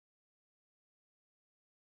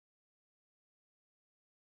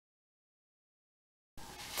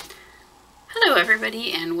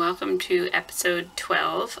everybody, and welcome to episode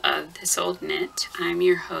 12 of This Old Knit. I'm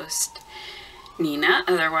your host, Nina,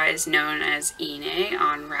 otherwise known as Ine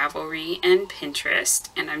on Ravelry and Pinterest,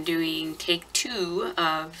 and I'm doing take 2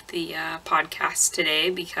 of the podcast today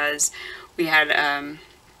because we had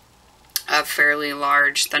a fairly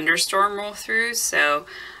large thunderstorm roll through, so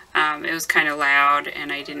it was kind of loud,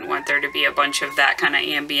 and I didn't want there to be a bunch of that kind of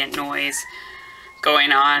ambient noise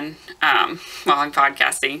going on while I'm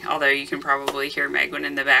podcasting, although you can probably hear Megwin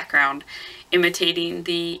in the background imitating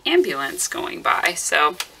the ambulance going by,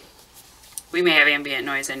 so we may have ambient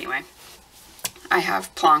noise anyway. I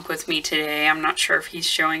have Plonk with me today. I'm not sure if he's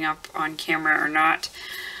showing up on camera or not,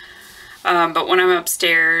 but when I'm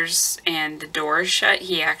upstairs and the door is shut,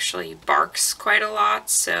 he actually barks quite a lot,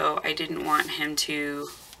 so I didn't want him to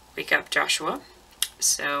wake up Joshua.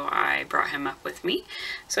 So I brought him up with me.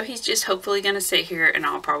 So he's just hopefully going to sit here, and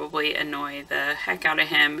I'll probably annoy the heck out of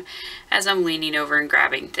him as I'm leaning over and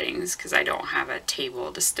grabbing things because I don't have a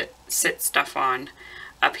table to sit stuff on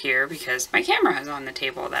up here because my camera is on the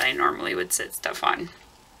table that I normally would sit stuff on.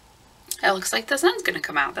 It looks like the sun's going to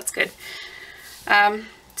come out. That's good.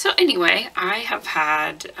 So anyway, I have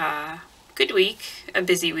had a good week, a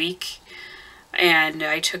busy week, and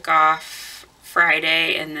I took off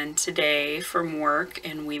Friday and then today from work,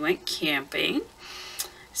 and we went camping.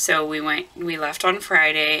 So we left on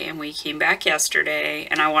Friday and we came back yesterday,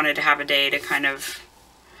 and I wanted to have a day to kind of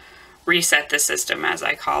reset the system, as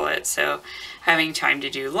I call it. So having time to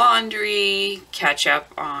do laundry, catch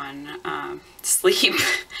up on sleep,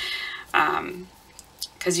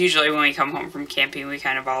 because usually when we come home from camping we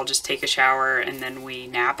kind of all just take a shower and then we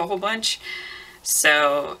nap a whole bunch.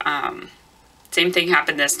 So same thing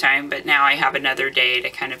happened this time, but now I have another day to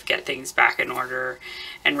kind of get things back in order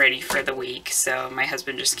and ready for the week. So my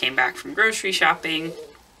husband just came back from grocery shopping.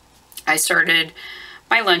 I started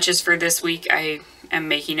my lunches for this week. I am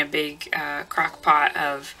making a big crock pot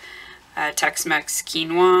of Tex-Mex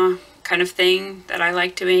quinoa kind of thing that I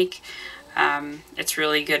like to make. It's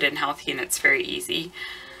really good and healthy, and it's very easy.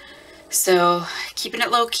 So keeping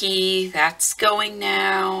it low key, that's going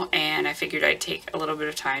now, and I figured I'd take a little bit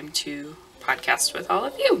of time to podcast with all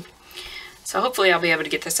of you. So hopefully I'll be able to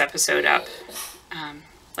get this episode up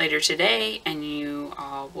later today, and you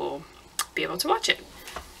all will be able to watch it.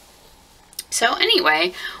 So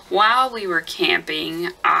anyway, while we were camping,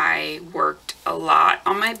 I worked a lot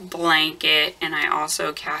on my blanket, and I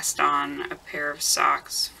also cast on a pair of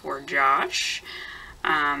socks for Josh.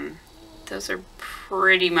 Those are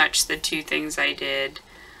pretty much the two things I did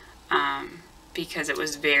because it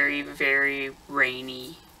was very, very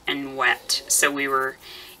rainy and wet. So we were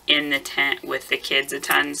in the tent with the kids a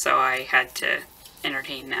ton, so I had to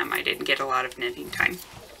entertain them. I didn't get a lot of knitting time.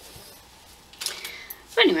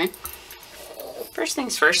 But anyway, first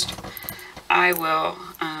things first, I will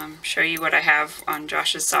show you what I have on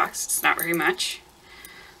Josh's socks. It's not very much,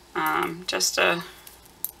 just a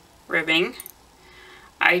ribbing.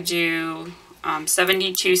 I do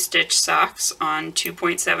 72 stitch socks on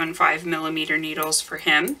 2.75 millimeter needles for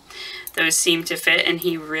him. Those seem to fit, and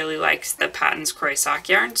he really likes the Patons Kroy sock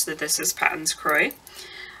yarn, so this is Patons Kroy.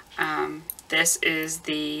 This is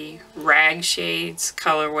the Rag Shades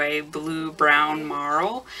colorway Blue Brown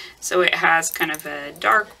Marl. So it has kind of a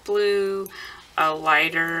dark blue, a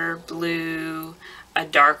lighter blue, a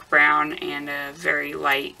dark brown, and a very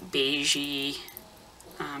light beigey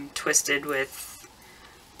twisted with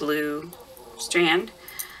blue strand.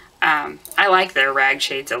 I like their Rag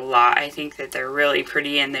Shades a lot. I think that they're really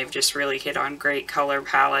pretty, and they've just really hit on great color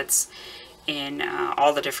palettes in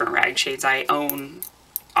all the different Rag Shades. I own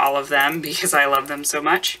all of them because I love them so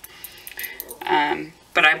much.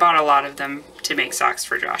 But I bought a lot of them to make socks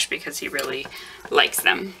for Josh because he really likes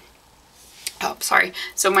them. Oh, sorry.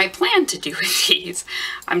 So my plan to do with these,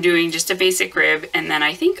 I'm doing just a basic rib, and then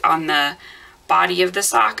I think on the body of the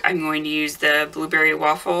sock I'm going to use the Blueberry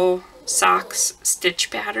Waffle socks stitch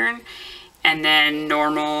pattern, and then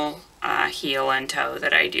normal heel and toe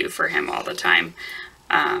that I do for him all the time.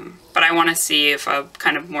 But I want to see if a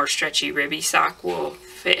kind of more stretchy ribby sock will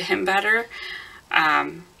fit him better.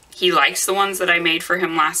 He likes the ones that I made for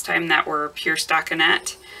him last time that were pure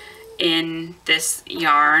stockinette in this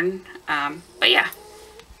yarn. But yeah,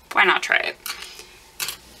 why not try it?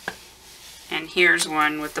 And here's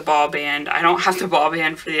one with the ball band. I don't have the ball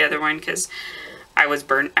band for the other one because I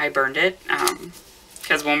burned it.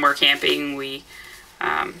 Because when we're camping, we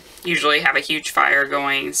usually have a huge fire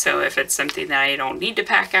going. So if it's something that I don't need to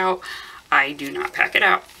pack out, I do not pack it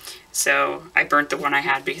out. So I burnt the one I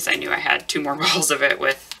had because I knew I had 2 more balls of it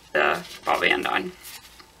with the ball band on.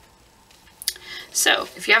 So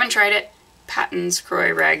if you haven't tried it, Patton's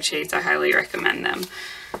Croy Rag Shades. I highly recommend them.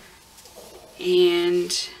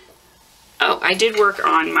 And, oh, I did work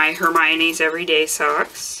on my Hermione's Everyday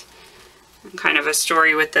socks. Kind of a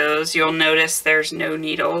story with those. You'll notice there's no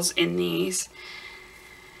needles in these.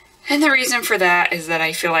 And the reason for that is that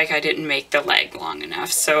I feel like I didn't make the leg long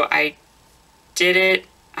enough. So I did it.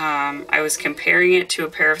 I was comparing it to a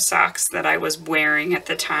pair of socks that I was wearing at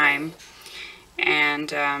the time.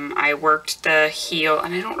 And I worked the heel,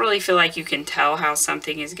 and I don't really feel like you can tell how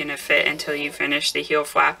something is going to fit until you finish the heel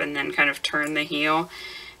flap and then kind of turn the heel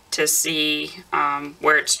to see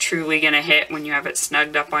where it's truly going to hit when you have it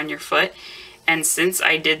snugged up on your foot. And since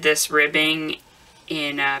I did this ribbing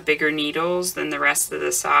in bigger needles than the rest of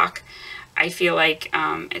the sock, I feel like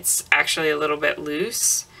it's actually a little bit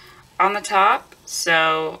loose on the top.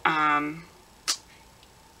 So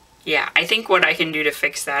yeah, I think what I can do to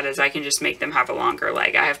fix that is I can just make them have a longer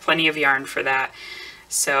leg. I have plenty of yarn for that.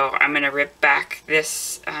 So I'm going to rip back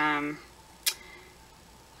this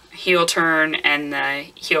heel turn and the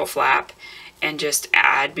heel flap and just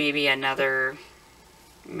add maybe another,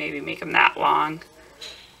 maybe make them that long.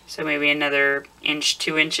 So maybe another inch,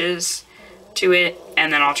 2 inches to it,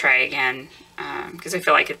 and then I'll try again. Because I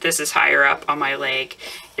feel like if this is higher up on my leg,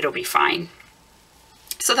 it'll be fine.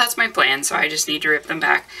 So that's my plan. So I just need to rip them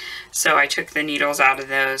back. So I took the needles out of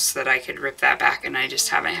those so that I could rip that back, and I just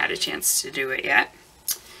haven't had a chance to do it yet.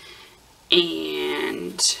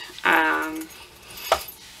 And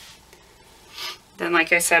then,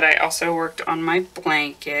 like I said, I also worked on my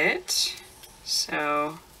blanket.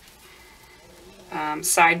 So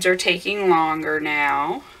sides are taking longer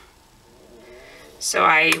now. So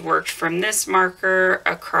I worked from this marker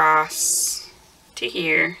across to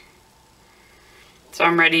here. So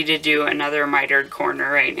I'm ready to do another mitered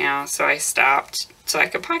corner right now. So I stopped so I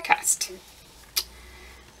could podcast.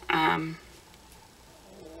 But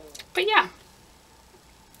yeah,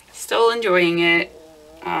 still enjoying it.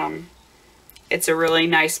 It's a really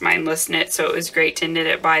nice mindless knit, so it was great to knit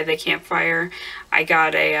it by the campfire. I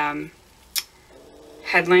got a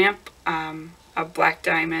headlamp, a Black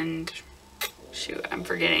Diamond, shoot, I'm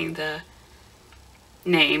forgetting the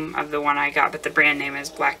name of the one I got, but the brand name is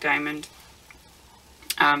Black Diamond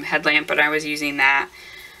headlamp, but I was using that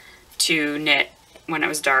to knit when it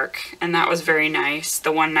was dark, and that was very nice.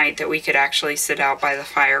 The one night that we could actually sit out by the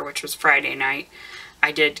fire, which was Friday night,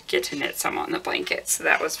 I did get to knit some on the blanket, so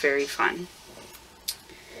that was very fun.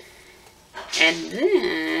 And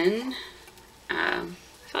then, I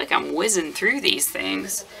feel like I'm whizzing through these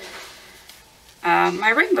things. My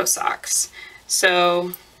rainbow socks.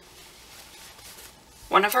 So,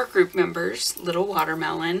 one of our group members, Little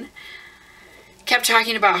Watermelon, kept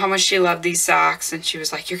talking about how much she loved these socks, and she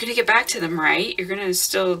was like, you're gonna get back to them, right? You're gonna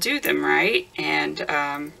still do them, right?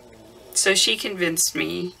 And so she convinced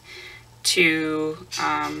me to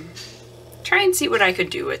try and see what I could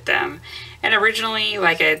do with them. And originally,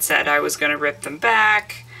 like I had said, I was gonna rip them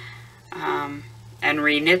back and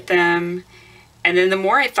re-knit them. And then the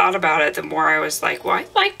more I thought about it, the more I was like, well,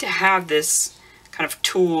 I'd like to have this kind of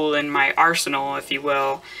tool in my arsenal, if you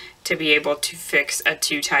will, to be able to fix a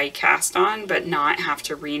too tight cast on, but not have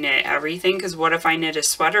to re-knit everything. Because what if I knit a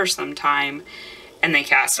sweater sometime and the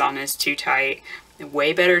cast on is too tight?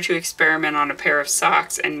 Way better to experiment on a pair of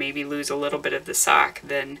socks and maybe lose a little bit of the sock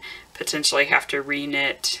than potentially have to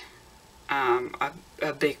re-knit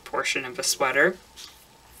a big portion of a sweater.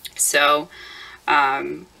 So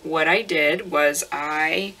what I did was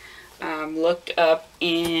I looked up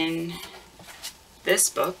in this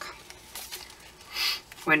book,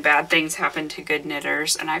 When Bad Things Happen to Good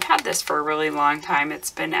Knitters, and I've had this for a really long time.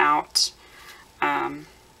 It's been out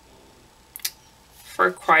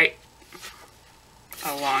for quite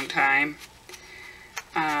a long time.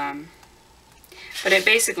 But it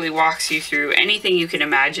basically walks you through anything you can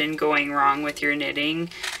imagine going wrong with your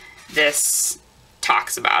knitting. This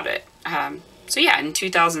talks about it. So yeah, in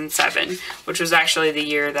 2007, which was actually the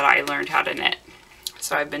year that I learned how to knit.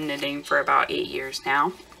 So I've been knitting for about 8 years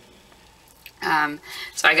now.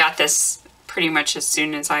 So I got this pretty much as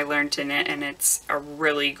soon as I learned to knit, and it's a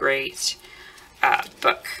really great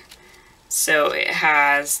book. So it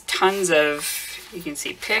has tons of, you can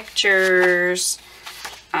see pictures,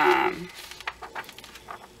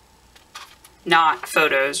 not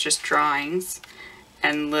photos, just drawings,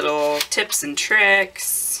 and little tips and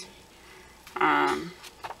tricks.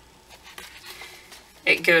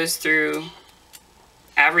 It goes through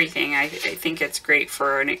everything. I think it's great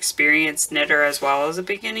for an experienced knitter as well as a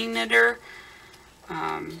beginning knitter.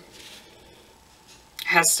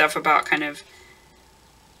 Has stuff about kind of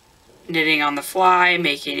knitting on the fly,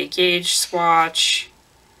 making a gauge swatch,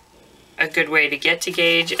 a good way to get to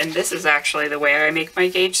gauge, and this is actually the way I make my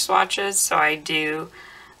gauge swatches. So I do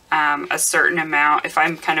a certain amount. If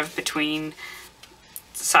I'm kind of between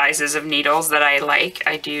sizes of needles that I like,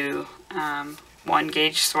 I do one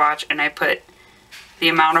gauge swatch, and I put the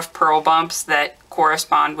amount of pearl bumps that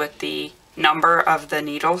correspond with the number of the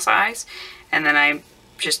needle size, and then I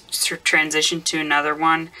just transition to another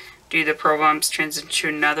one, do the pearl bumps, transition to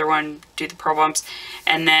another one, do the pearl bumps,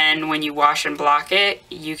 and then when you wash and block it,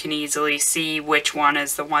 you can easily see which one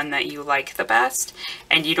is the one that you like the best,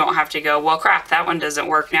 and you don't have to go, well crap, that one doesn't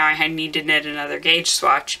work, now I need to knit another gauge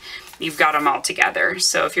swatch. You've got them all together.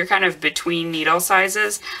 So if you're kind of between needle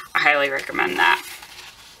sizes, I highly recommend that.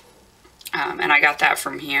 And I got that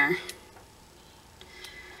from here.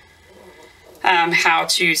 How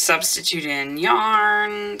to substitute in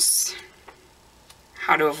yarns,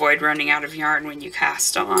 how to avoid running out of yarn when you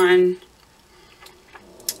cast on,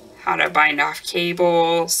 how to bind off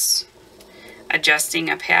cables, adjusting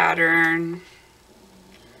a pattern,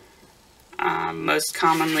 most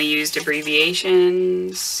commonly used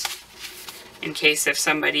abbreviations, in case if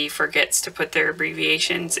somebody forgets to put their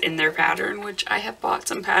abbreviations in their pattern, which I have bought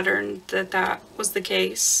some pattern that was the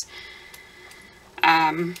case.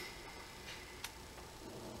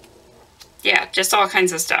 Yeah, just all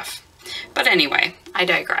kinds of stuff. But anyway, I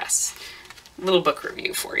digress. Little book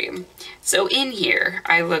review for you. So in here,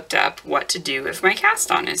 I looked up what to do if my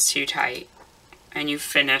cast on is too tight and you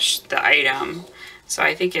finish the item. So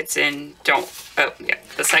I think it's in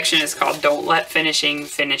the section is called Don't Let Finishing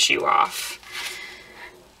Finish You Off.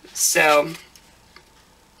 So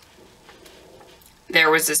there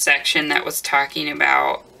was a section that was talking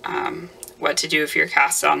about what to do if your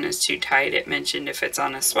cast on is too tight. It mentioned if it's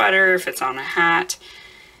on a sweater, if it's on a hat,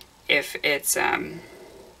 if it's on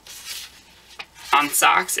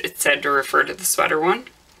socks, it said to refer to the sweater one.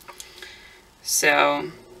 So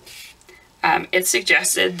it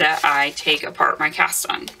suggested that I take apart my cast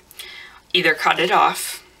on. Either cut it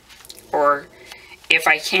off, or if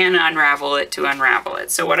I can unravel it, to unravel it.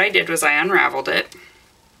 So what I did was I unraveled it,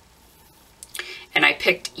 and I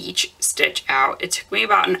picked each stitch out. It took me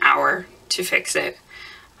about an hour to fix it,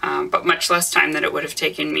 but much less time than it would have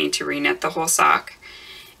taken me to reknit the whole sock.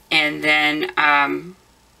 And then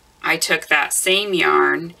I took that same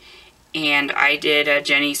yarn and I did a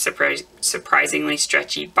Jenny Surprisingly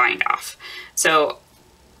Stretchy bind off. So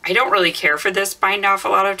I don't really care for this bind off a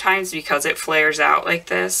lot of times because it flares out like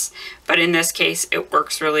this, but in this case it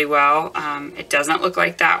works really well. It doesn't look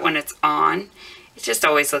like that when it's on. It just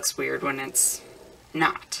always looks weird when it's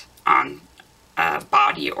not on a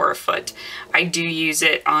body or a foot. I do use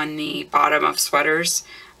it on the bottom of sweaters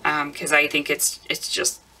because I think it's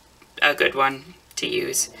just a good one to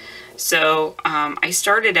use. So I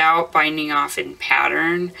started out binding off in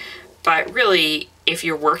pattern, but really if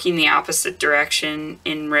you're working the opposite direction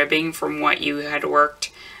in ribbing from what you had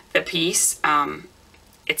worked the piece,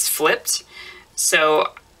 it's flipped.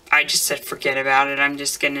 So I just said forget about it. I'm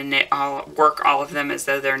just going to work all of them as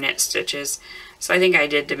though they're knit stitches. So I think I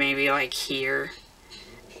did to maybe like here,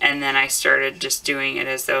 and then I started just doing it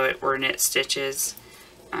as though it were knit stitches,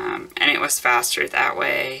 and it was faster that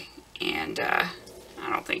way, and I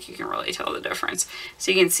don't think you can really tell the difference.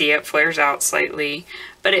 So you can see it flares out slightly,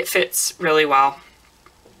 but it fits really well.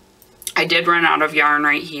 I did run out of yarn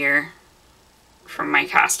right here from my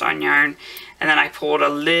cast on yarn, and then I pulled a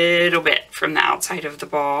little bit from the outside of the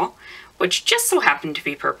ball, which just so happened to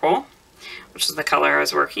be purple, which is the color I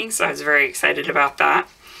was working, so I was very excited about that.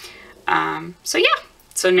 So yeah,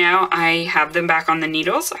 so now I have them back on the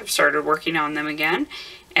needles. I've started working on them again,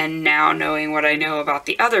 and now knowing what I know about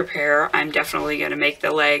the other pair, I'm definitely going to make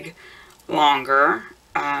the leg longer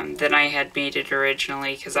than I had made it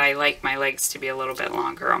originally, because I like my legs to be a little bit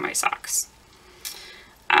longer on my socks.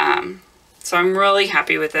 So I'm really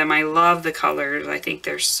happy with them. I love the colors. I think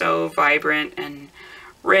they're so vibrant and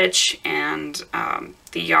rich, and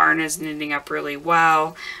the yarn is knitting up really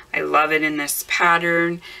well. I love it in this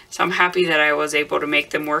pattern, so I'm happy that I was able to make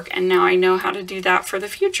them work, and now I know how to do that for the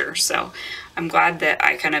future. So I'm glad that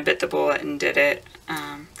I kind of bit the bullet and did it,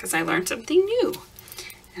 because I learned something new,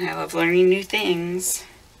 and I love learning new things.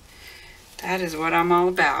 That is what I'm all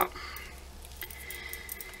about.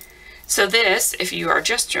 So this, if you are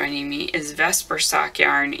just joining me, is Vesper sock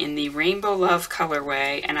yarn in the Rainbow Love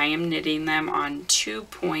colorway, and I am knitting them on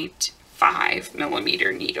 2.5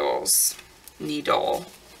 millimeter needle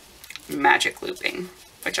magic looping,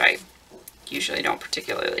 which I usually don't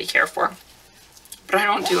particularly care for. But I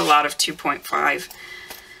don't do a lot of 2.5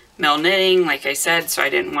 mil knitting, like I said, so I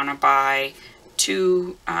didn't want to buy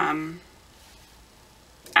two Addi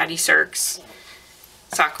Circs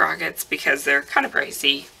sock rockets because they're kind of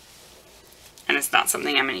pricey. and it's not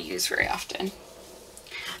something I'm going to use very often.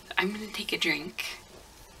 I'm going to take a drink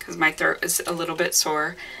because my throat is a little bit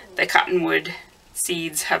sore. The cottonwood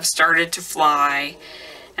seeds have started to fly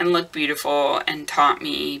and look beautiful and taunt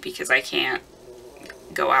me because I can't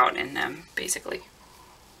go out in them, basically.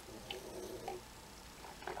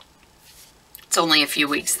 It's only a few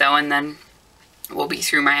weeks though, and then we'll be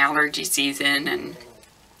through my allergy season, and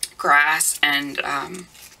grass and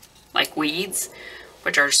like weeds,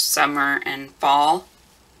 which are summer and fall,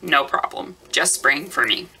 no problem. Just spring for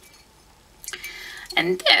me.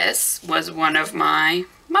 And this was one of my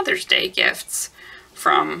Mother's Day gifts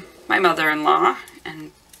from my mother-in-law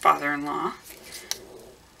and father-in-law.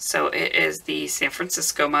 So it is the San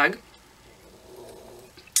Francisco mug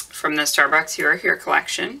from the Starbucks You Are Here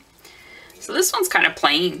collection. So this one's kind of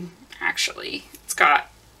plain, actually. It's got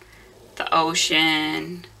the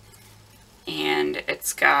ocean, and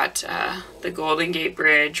it's got the Golden Gate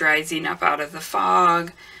Bridge rising up out of the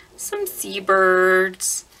fog, some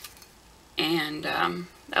seabirds, and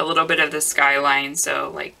a little bit of the skyline, so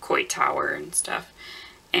like Coit Tower and stuff.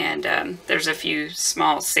 And there's a few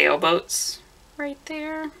small sailboats right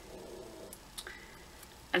there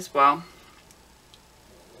as well.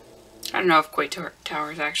 I don't know if Coit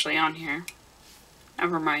Tower is actually on here.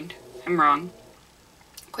 Never mind, I'm wrong.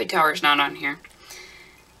 Coit Tower is not on here.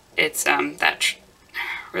 It's that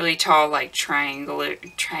really tall, like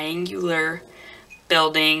triangular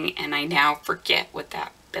building, and I now forget what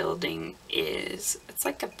that building is. It's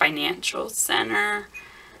like a financial center,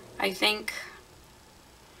 I think.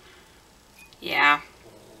 Yeah.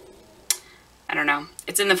 I don't know.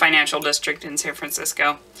 It's in the financial district in San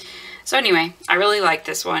Francisco. So anyway, I really like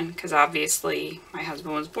this one because obviously my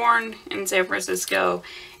husband was born in San Francisco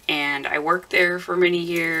and I worked there for many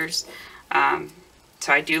years.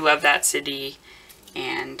 So I do love that city,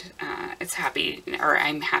 and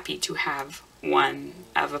I'm happy to have one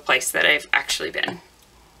of a place that I've actually been.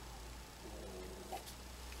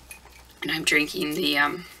 And I'm drinking the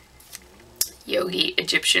Yogi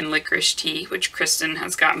Egyptian licorice tea, which Kristen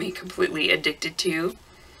has got me completely addicted to.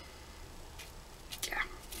 Yeah.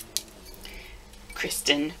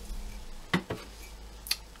 Kristen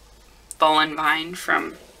Bollenvine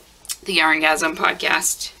from the Yarngasm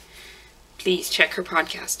podcast. Please check her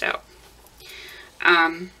podcast out.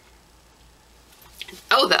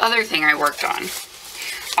 Oh, the other thing I worked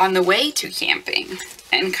on the way to camping,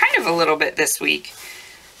 and kind of a little bit this week,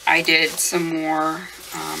 I did some more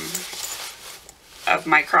of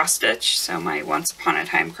my cross stitch. So my Once Upon a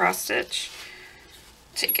Time cross stitch.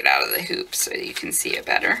 Take it out of the hoop so you can see it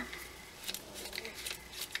better.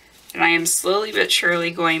 And I am slowly but surely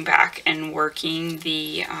going back and working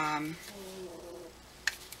the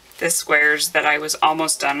squares that I was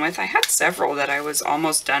almost done with. I had several that I was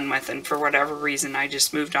almost done with, and for whatever reason I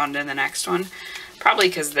just moved on to the next one. Probably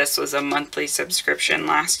because this was a monthly subscription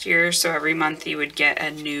last year, so every month you would get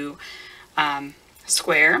a new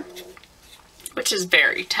square, which is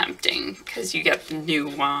very tempting because you get the new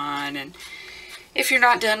one, and if you're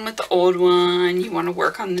not done with the old one, you want to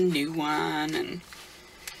work on the new one, and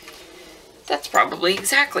that's probably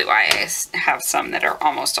exactly why I have some that are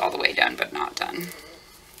almost all the way done but not done.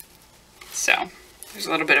 So there's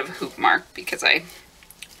a little bit of a hoop mark because I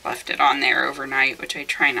left it on there overnight, which I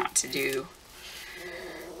try not to do,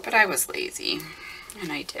 but I was lazy and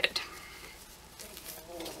I did.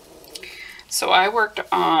 So I worked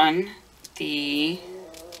on the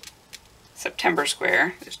September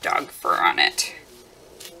square. There's dog fur on it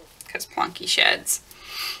because Plunky sheds.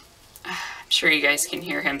 I'm sure you guys can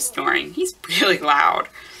hear him snoring. He's really loud.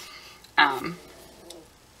 I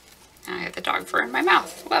have the dog fur in my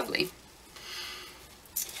mouth. Lovely.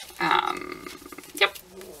 Yep.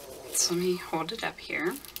 So let me hold it up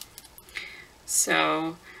here.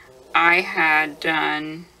 So I had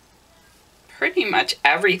done pretty much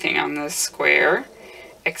everything on this square,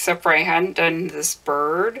 except for I hadn't done this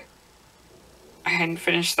bird. I hadn't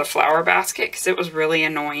finished the flower basket because it was really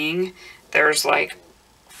annoying. There's like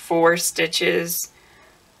 4 stitches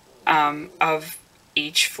of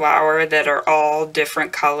each flower that are all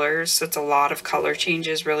different colors, so it's a lot of color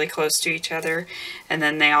changes really close to each other, and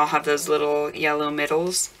then they all have those little yellow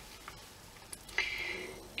middles.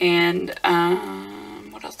 And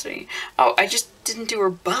what else did I just didn't do her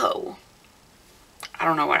bow. I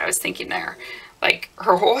don't know what I was thinking there. Like,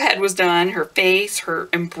 her whole head was done, her face, her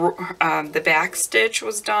the back stitch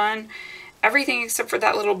was done, everything except for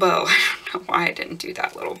that little bow. I don't know why I didn't do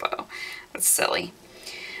that little bow. That's silly.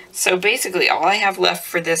 So basically all I have left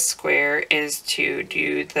for this square is to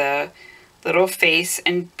do the little face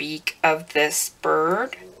and beak of this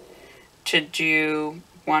bird, to do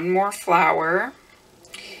one more flower,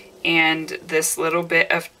 and this little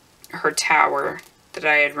bit of her tower that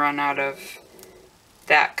I had run out of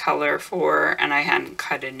that color for, and I hadn't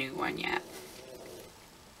cut a new one yet.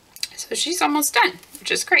 So she's almost done,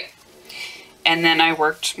 which is great. And then I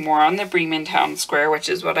worked more on the Bremen Town Square, which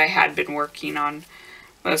is what I had been working on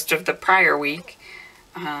most of the prior week.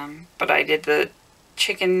 But I did the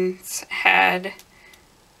chicken's head,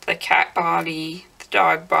 the cat body, the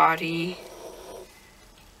dog body.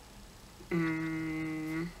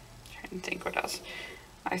 Trying to think what else.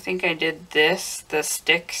 I think I did this, the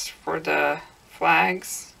sticks for the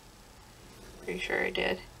flags. Pretty sure I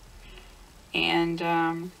did.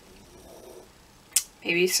 And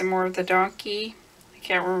maybe some more of the donkey. I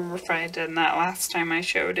can't remember if I had done that last time I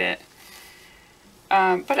showed it.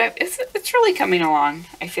 But it's really coming along,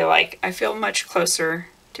 I feel like. I feel much closer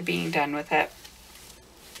to being done with it.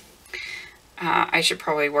 I should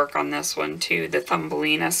probably work on this one too, the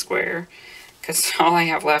Thumbelina square, because all I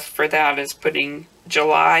have left for that is putting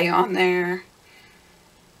July on there,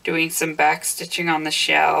 doing some back stitching on the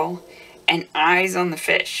shell, and eyes on the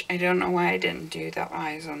fish. I don't know why I didn't do the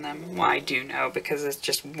eyes on them. Well, I do know, because it's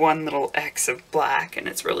just one little X of black, and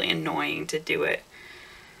it's really annoying to do it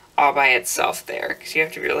all by itself there, because you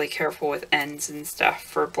have to be really careful with ends and stuff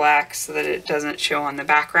for black so that it doesn't show on the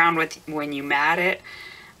background when you mat it.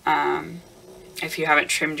 If you haven't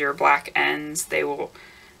trimmed your black ends, they will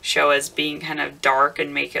show as being kind of dark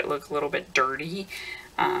and make it look a little bit dirty.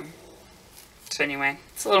 So anyway,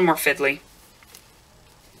 it's a little more fiddly.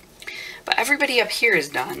 But everybody up here is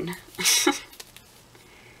done.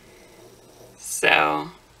 So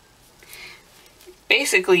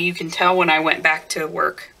basically you can tell when I went back to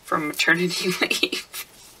work from maternity leave,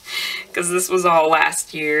 because this was all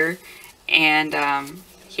last year. And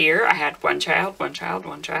here I had one child.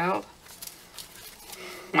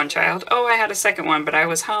 Oh, I had a second one, but I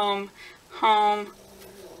was home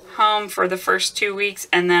for the first 2 weeks,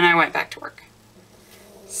 and then I went back to work.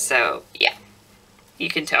 So yeah, you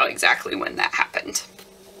can tell exactly when that happened.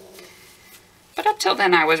 But up till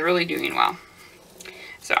then I was really doing well.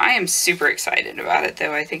 So I am super excited about it,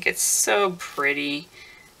 though. I think it's so pretty.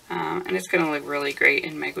 And it's going to look really great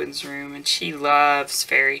in Megwin's room. And she loves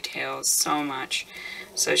fairy tales so much.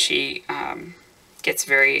 So she gets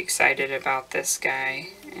very excited about this guy.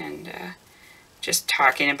 And just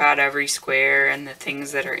talking about every square and the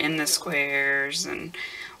things that are in the squares. And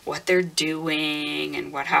what they're doing.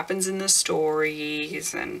 And what happens in the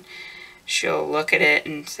stories. And she'll look at it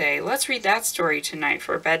and say, let's read that story tonight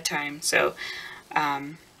for bedtime. So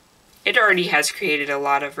it already has created a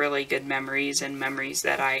lot of really good memories, and memories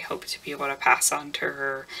that I hope to be able to pass on to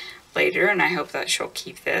her later, and I hope that she'll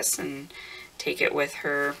keep this and take it with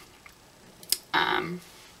her as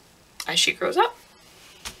she grows up.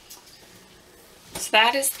 So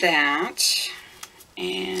that is that,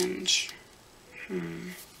 and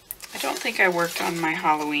I don't think I worked on my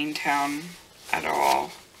Halloween town at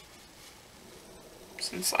all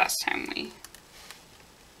since last time we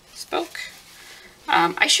spoke.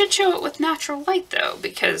 I should show it with natural light, though,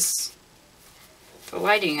 because the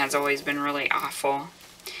lighting has always been really awful.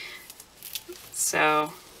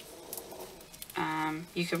 So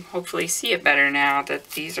you can hopefully see it better now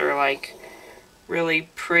that these are like really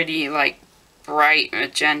pretty, like bright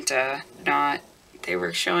magenta. They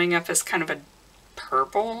were showing up as kind of a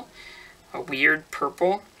purple, a weird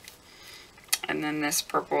purple. And then this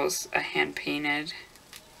purple is a hand-painted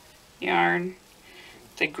yarn.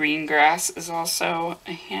 The green grass is also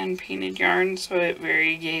a hand-painted yarn, so it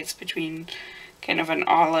variegates between kind of an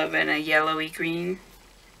olive and a yellowy green.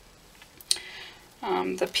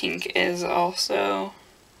 The pink is also...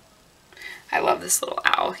 I love this little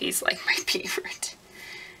owl. He's like my favorite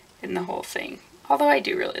in the whole thing. Although I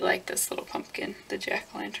do really like this little pumpkin, the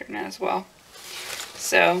jack-o'-lantern, as well.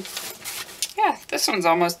 So, yeah, this one's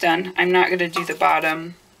almost done. I'm not going to do the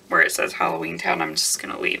bottom where it says Halloween Town. I'm just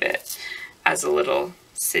going to leave it as a little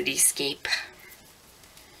cityscape,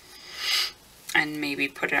 and maybe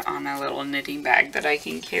put it on a little knitting bag that I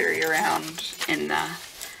can carry around in the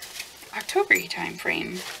October-y time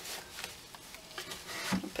frame.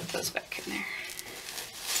 I'll put those back in there.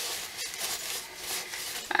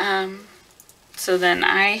 So then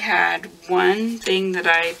I had one thing that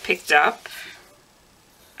I picked up.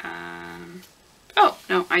 Oh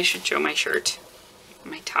no, I should show my shirt,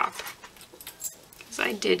 my top, because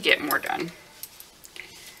I did get more done.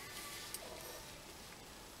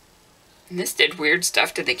 And this did weird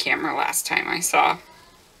stuff to the camera last time I saw.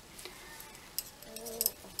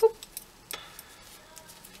 Boop.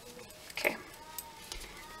 Okay.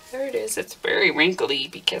 There it is. It's very wrinkly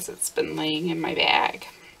because it's been laying in my bag.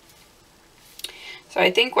 So I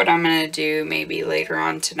think what I'm going to do maybe later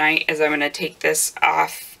on tonight is I'm going to take this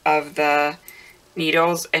off of the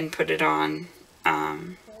needles and put it on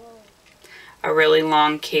a really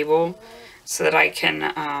long cable so that I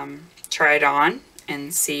can try it on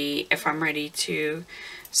and see if I'm ready to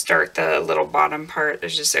start the little bottom part.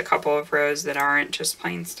 There's just a couple of rows that aren't just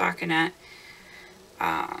plain stockinette,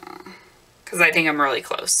 because I think I'm really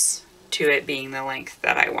close to it being the length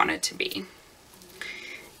that I want it to be.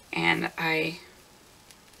 And I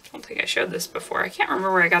don't think I showed this before. I can't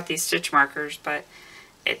remember where I got these stitch markers, but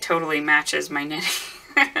it totally matches my knitting.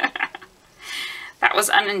 That was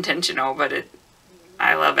unintentional, but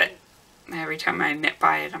I love it. Every time I knit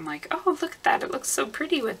by it, I'm like, oh, look at that. It looks so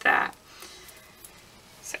pretty with that.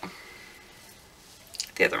 So,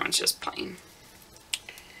 the other one's just plain.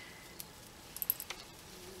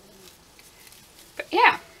 But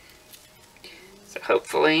yeah. So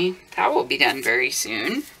hopefully that will be done very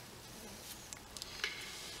soon.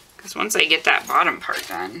 Because once I get that bottom part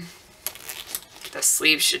done, the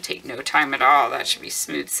sleeves should take no time at all. That should be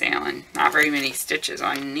smooth sailing. Not very many stitches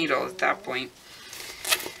on the needle at that point.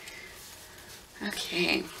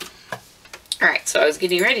 Okay. Alright, so I was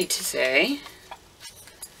getting ready to say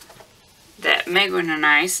that Megan and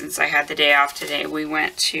I, since I had the day off today, we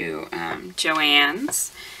went to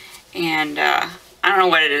Joann's. And I don't know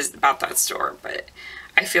what it is about that store, but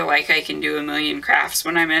I feel like I can do a million crafts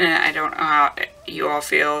when I'm in it. I don't know how you all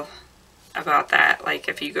feel about that. Like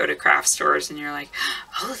if you go to craft stores and you're like,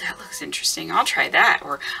 oh, that looks interesting, I'll try that.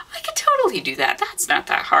 Or I could totally do that. That's not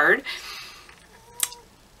that hard.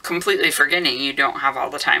 Completely forgetting you don't have all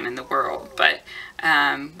the time in the world. But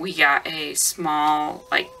we got a small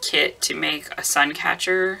like kit to make a sun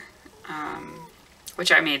catcher,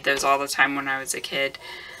 which I made those all the time when I was a kid.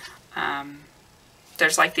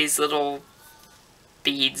 There's like these little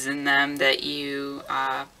beads in them that you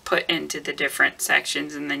put into the different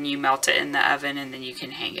sections, and then you melt it in the oven, and then you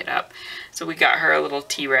can hang it up. So we got her a little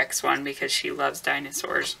T-Rex one because she loves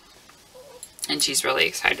dinosaurs, and she's really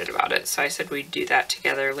excited about it. So I said we'd do that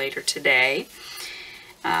together later today.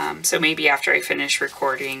 So maybe after I finish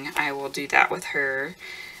recording, I will do that with her,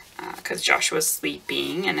 because Joshua's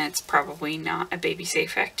sleeping, and it's probably not a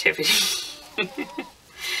baby-safe activity.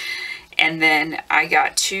 And then I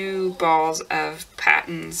got 2 balls of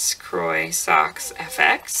Patons Kroy Socks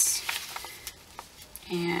FX.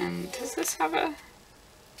 And does this have a...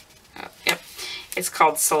 Oh, yep. It's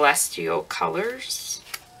called Celestial Colors.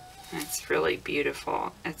 And it's really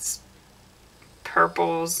beautiful. It's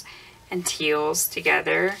purples and teals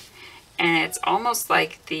together. And it's almost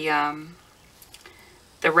like the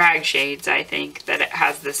rag shades, I think, that it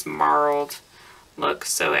has this marled look.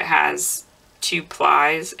 So it has 2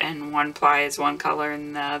 plies, and one ply is one color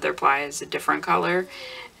and the other ply is a different color,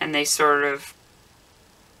 and they sort of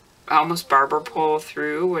almost barber pull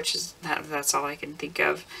through, which is that's all I can think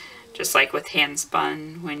of, just like with hand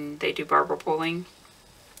spun when they do barber pulling.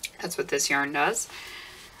 That's what this yarn does.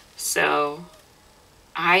 So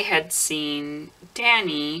I had seen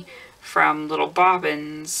Danny from Little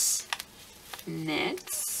Bobbins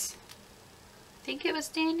Knits, I think it was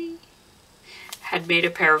Danny, had made a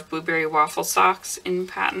pair of blueberry waffle socks in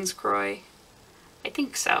Patons Kroy. I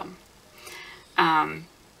think so. And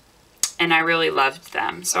I really loved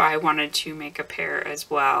them, so I wanted to make a pair as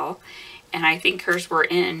well. And I think hers were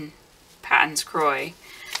in Patons Kroy.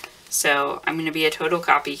 So I'm going to be a total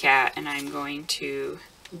copycat, and I'm going to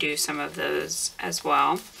do some of those as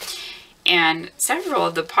well. And several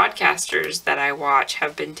of the podcasters that I watch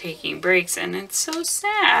have been taking breaks, and it's so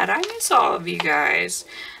sad. I miss all of you guys.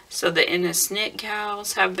 So the Innis Knit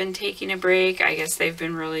gals have been taking a break. I guess they've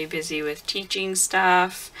been really busy with teaching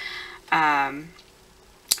stuff.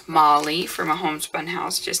 Molly from A Homespun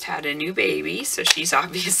House just had a new baby, so she's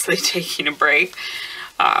obviously taking a break.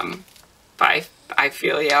 But I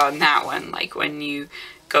feel you on that one. Like when you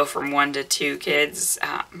go from 1 to 2 kids,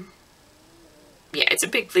 yeah, it's a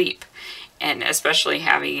big leap. And especially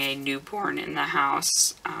having a newborn in the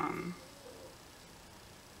house,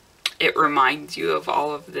 it reminds you of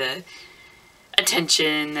all of the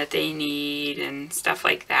attention that they need and stuff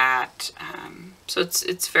like that. So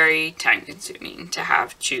it's very time consuming to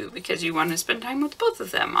have 2, because you want to spend time with both of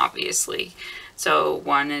them, obviously. So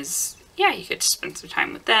 1 is, yeah, you get to spend some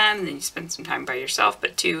time with them, and then you spend some time by yourself.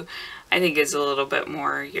 But 2, I think, is a little bit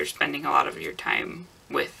more, you're spending a lot of your time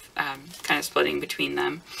with, kind of splitting between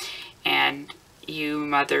them. And you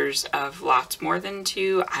mothers of lots more than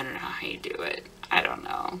 2, I don't know how you do it. I don't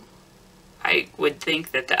know. I would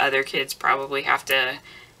think that the other kids probably have to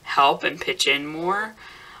help and pitch in more,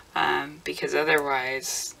 because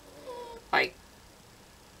otherwise, like,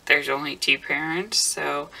 there's only 2 parents,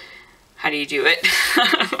 so how do you do it?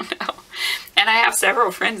 I don't know. And I have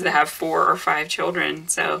several friends that have 4 or 5 children,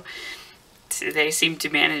 so they seem to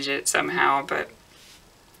manage it somehow, but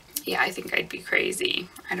yeah, I think I'd be crazy.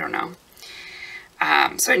 I don't know.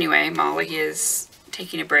 So anyway, Molly is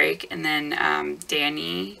taking a break, and then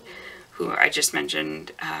Danny, who I just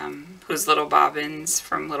mentioned, who's Little Bobbins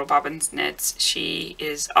from Little Bobbins Knits, she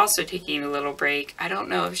is also taking a little break. I don't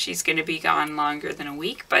know if she's going to be gone longer than a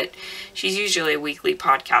week, but she's usually a weekly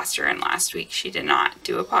podcaster, and last week she did not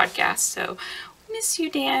do a podcast, so miss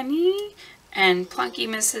you, Danny. And Plunky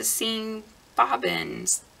misses seeing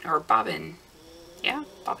Bobbins, or Bobbin. Yeah,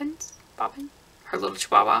 Bobbins? Bobbin? Her little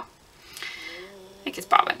chihuahua. I think it's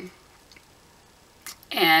Bobbin.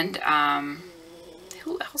 And,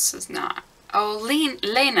 who else is not? Oh,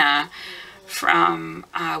 Lena from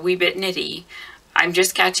Wee Bit Nitty. I'm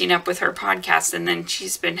just catching up with her podcast, and then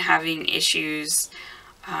she's been having issues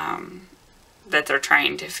that they're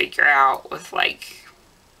trying to figure out with, like,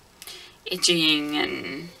 itching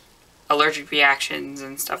and allergic reactions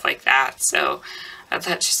and stuff like that. So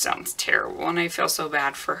that just sounds terrible, and I feel so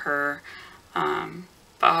bad for her.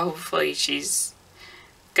 But hopefully she's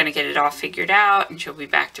gonna get it all figured out, and she'll be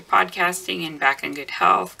back to podcasting and back in good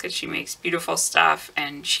health, because she makes beautiful stuff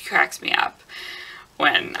and she cracks me up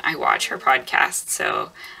when I watch her podcast.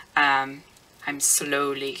 So I'm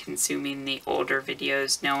slowly consuming the older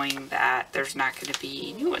videos, knowing that there's not going to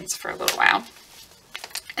be new ones for a little while.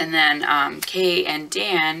 And then Kay and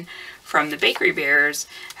Dan from the Bakery Bears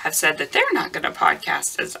have said that they're not going to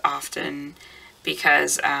podcast as often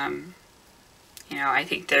because you know, I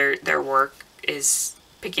think their work is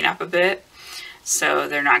picking up a bit, so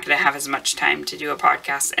they're not going to have as much time to do a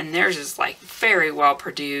podcast, and theirs is like very well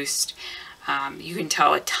produced. You can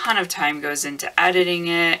tell a ton of time goes into editing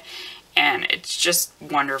it, and it's just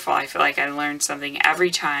wonderful. I feel like I learned something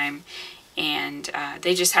every time. And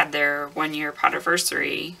they just had their 1-year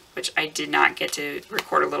podiversary, which I did not get to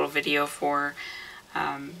record a little video for.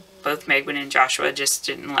 Both Megwin and Joshua just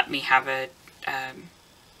didn't let me have a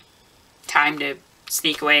time to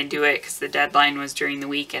sneak away and do it because the deadline was during the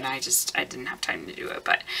week, and I didn't have time to do it.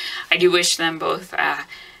 But I do wish them both a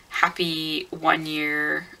happy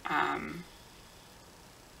 1-year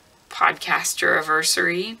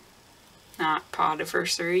podcaster-iversary, not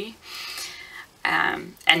podiversary.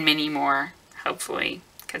 And many more, hopefully,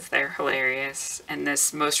 because they're hilarious. And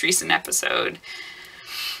this most recent episode,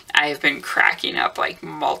 I have been cracking up like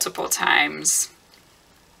multiple times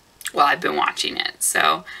while I've been watching it.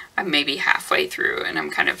 So I'm maybe halfway through, and I'm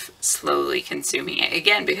kind of slowly consuming it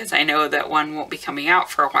again because I know that one won't be coming out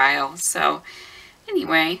for a while. So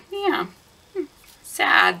anyway, yeah,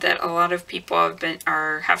 sad that a lot of people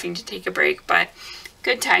are having to take a break, but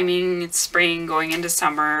good timing. It's spring going into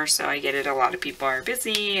summer, so I get it. A lot of people are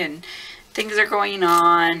busy and things are going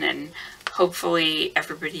on, and hopefully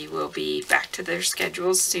everybody will be back to their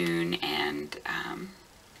schedules soon, and I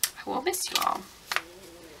will miss you all.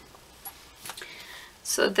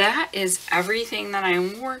 So that is everything that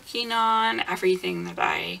I'm working on, everything that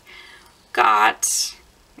I got,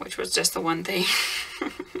 which was just the one thing.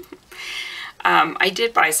 I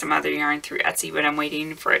did buy some other yarn through Etsy, but I'm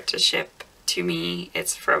waiting for it to ship to me.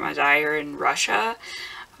 It's from a dyer in Russia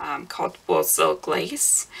called Wool Silk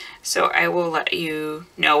Lace. So I will let you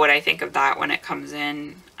know what I think of that when it comes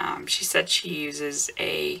in. She said she uses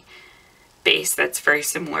a base that's very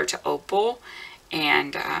similar to Opal,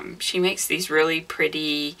 and she makes these really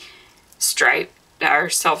pretty stripe or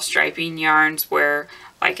self-striping yarns where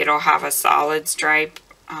like it'll have a solid stripe.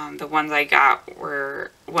 The ones I got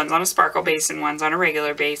were one's on a sparkle base and one's on a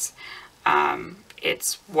regular base.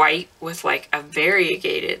 It's white with like a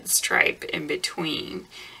variegated stripe in between,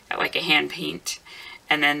 like a hand paint.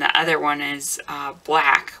 And then the other one is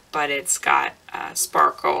black, but it's got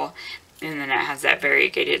sparkle, and then it has that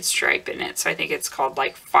variegated stripe in it. So I think it's called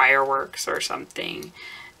like Fireworks or something.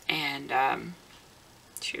 And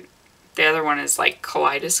shoot, the other one is like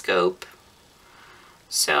Kaleidoscope.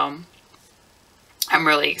 So I'm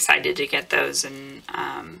really excited to get those, and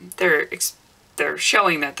they're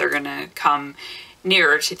showing that they're gonna come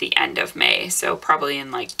nearer to the end of May, so probably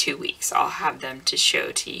in like 2 weeks I'll have them to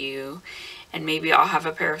show to you, and maybe I'll have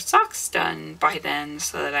a pair of socks done by then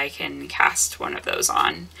so that I can cast one of those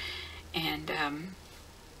on and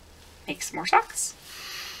make some more socks.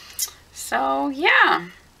 So yeah,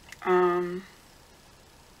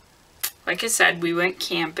 like I said, we went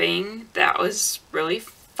camping. That was really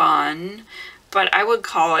fun, but I would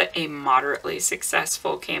call it a moderately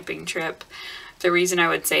successful camping trip. The reason I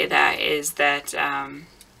would say that is that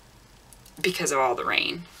because of all the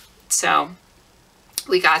rain. So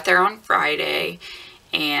we got there on Friday,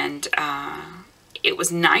 and it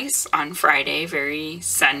was nice on Friday, very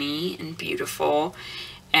sunny and beautiful.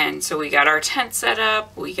 And so we got our tent set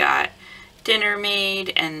up, we got dinner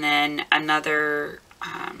made, and then another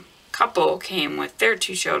couple came with their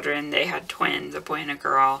 2 children. They had twins, a boy and a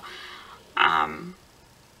girl,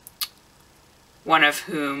 one of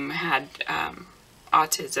whom had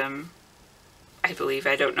autism, I believe.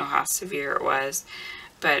 I don't know how severe it was,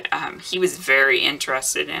 but he was very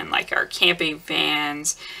interested in like our camping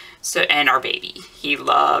fans, and our baby. He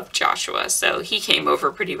loved Joshua, so he came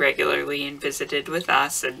over pretty regularly and visited with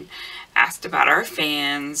us and asked about our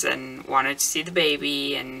fans and wanted to see the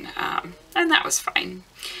baby, and that was fine.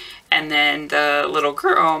 And then the little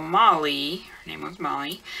girl, Molly, her name was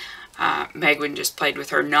Molly, Megwin just played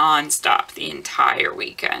with her non-stop the entire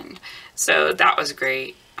weekend, so that was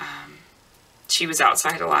great. She was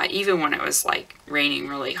outside a lot, even when it was like raining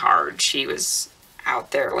really hard. She was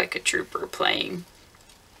out there like a trooper playing.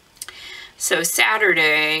 So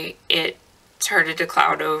Saturday, it started to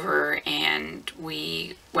cloud over, and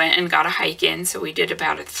we went and got a hike in. So we did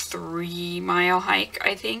about a 3-mile hike,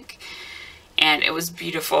 I think. And it was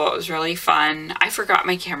beautiful. It was really fun. I forgot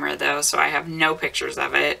my camera though, so I have no pictures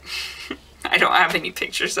of it. I don't have any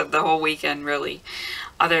pictures of the whole weekend really,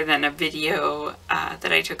 other than a video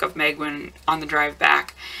that I took of Megwin on the drive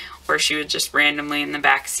back, where she was just randomly in the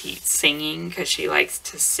back seat singing, because she likes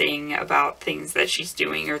to sing about things that she's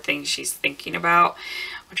doing or things she's thinking about,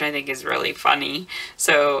 which I think is really funny.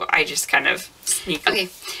 So I just kind of sneak. Okay.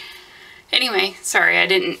 Anyway, sorry, I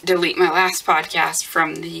didn't delete my last podcast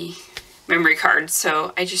from the memory card,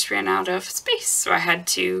 so I just ran out of space, so I had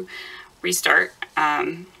to restart.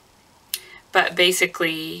 But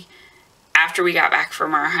basically, after we got back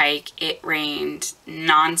from our hike, it rained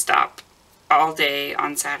nonstop all day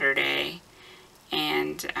on Saturday,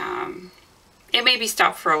 and it maybe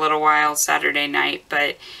stopped for a little while Saturday night,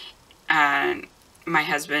 but my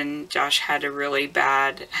husband Josh had a really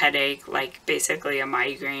bad headache, like basically a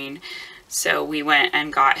migraine, so we went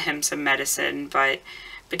and got him some medicine. But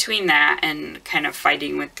between that and kind of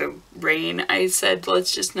fighting with the rain, I said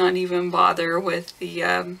let's just not even bother with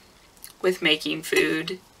the with making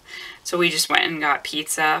food. So we just went and got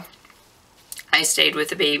pizza. I stayed with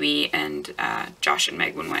the baby, and Josh and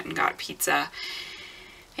Megwin went and got pizza.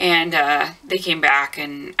 And they came back,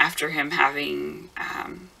 and after him having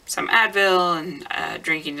some Advil and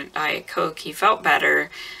drinking a Diet Coke, he felt better.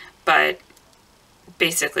 But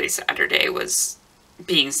basically Saturday was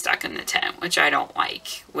being stuck in the tent, which I don't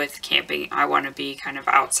like with camping. I want to be kind of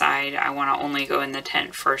outside. I want to only go in the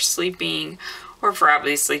tent for sleeping, or for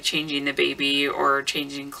obviously changing the baby or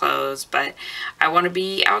changing clothes, but I want to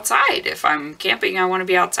be outside. If I'm camping, I want to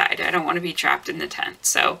be outside. I don't want to be trapped in the tent.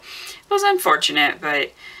 So it was unfortunate,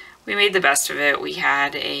 but we made the best of it. We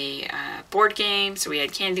had a board game, so we had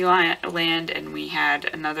Candyland, and we had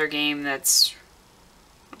another game that's,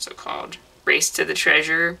 what's it called? Race to the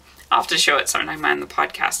Treasure. I'll have to show it sometime on the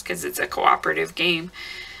podcast, because it's a cooperative game.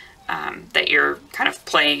 That you're kind of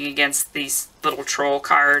playing against these little troll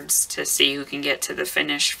cards to see who can get to the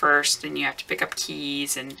finish first, and you have to pick up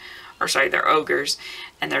keys, and, or sorry, they're ogres,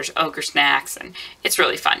 and there's ogre snacks, and it's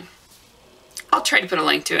really fun. I'll try to put a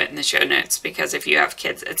link to it in the show notes, because if you have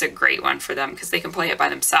kids, it's a great one for them, because they can play it by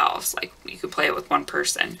themselves. Like, you can play it with one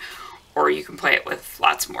person, or you can play it with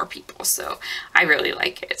lots more people. So I really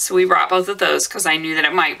like it. So we brought both of those because I knew that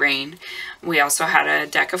it might rain. We also had a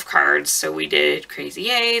deck of cards, so we did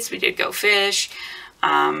Crazy Eights, we did Go Fish.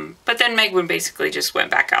 But then Megwin basically just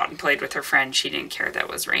went back out and played with her friend. She didn't care that it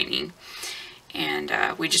was raining.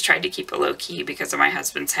 And we just tried to keep it low key because of my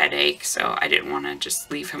husband's headache, so I didn't want to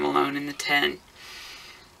just leave him alone in the tent.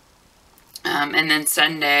 And then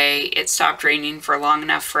Sunday, it stopped raining for long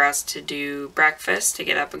enough for us to do breakfast, to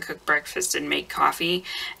get up and cook breakfast and make coffee,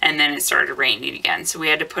 and then it started raining again. So we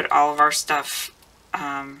had to put all of our stuff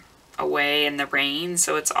away in the rain,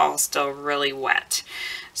 so it's all still really wet.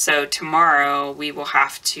 So tomorrow we will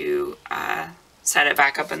have to set it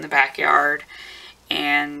back up in the backyard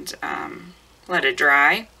and let it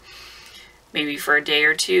dry, maybe for a day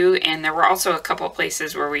or two. And there were also a couple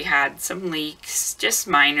places where we had some leaks, just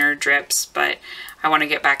minor drips, but I want to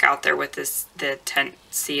get back out there with the tent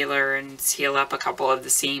sealer and seal up a couple of the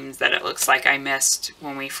seams that it looks like I missed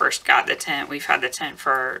when we first got the tent. We've had the tent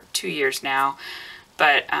for 2 years now,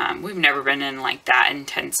 but we've never been in like that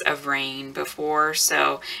intense of rain before,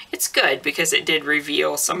 so it's good because it did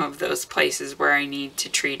reveal some of those places where I need to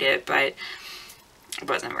treat it, but it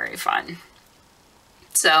wasn't very fun.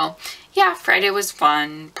 So yeah, Friday was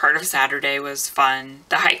fun. Part of Saturday was fun.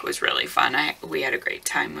 The hike was really fun. We had a great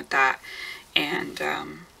time with that. And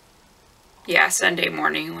yeah, Sunday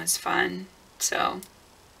morning was fun. So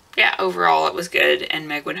yeah, overall it was good, and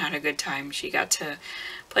Megwin had a good time. She got to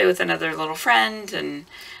play with another little friend, and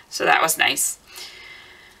so that was nice.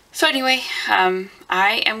 So anyway,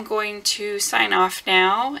 I am going to sign off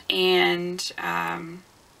now, and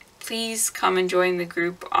please come and join the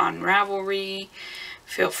group on Ravelry.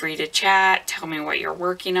 Feel free to chat, tell me what you're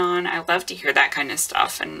working on. I love to hear that kind of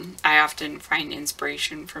stuff, and I often find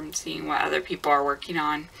inspiration from seeing what other people are working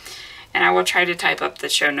on. And I will try to type up the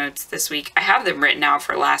show notes this week. I have them written out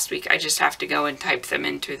for last week. I just have to go and type them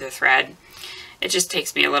into the thread. It just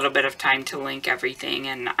takes me a little bit of time to link everything,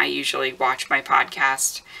 and I usually watch my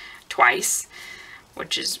podcast twice,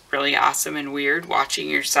 which is really awesome and weird, watching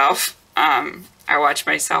yourself. I watch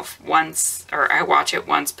myself once, or I watch it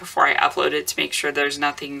once before I upload it to make sure there's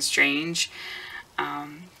nothing strange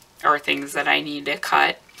or things that I need to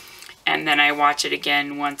cut. And then I watch it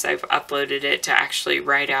again once I've uploaded it to actually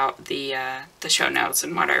write out the show notes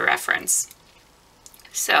and what I reference.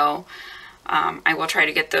 So I will try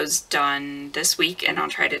to get those done this week, and I'll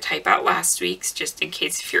try to type out last week's just in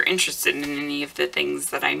case if you're interested in any of the things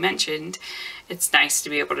that I mentioned. It's nice to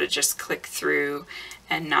be able to just click through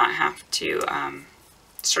and not have to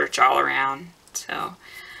search all around. So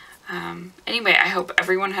anyway, I hope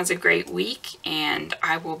everyone has a great week, and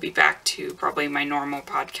I will be back to probably my normal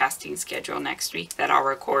podcasting schedule next week that I'll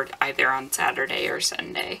record either on Saturday or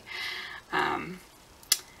Sunday.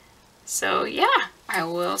 So yeah, I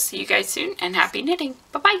will see you guys soon, and happy knitting.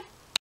 Bye-bye.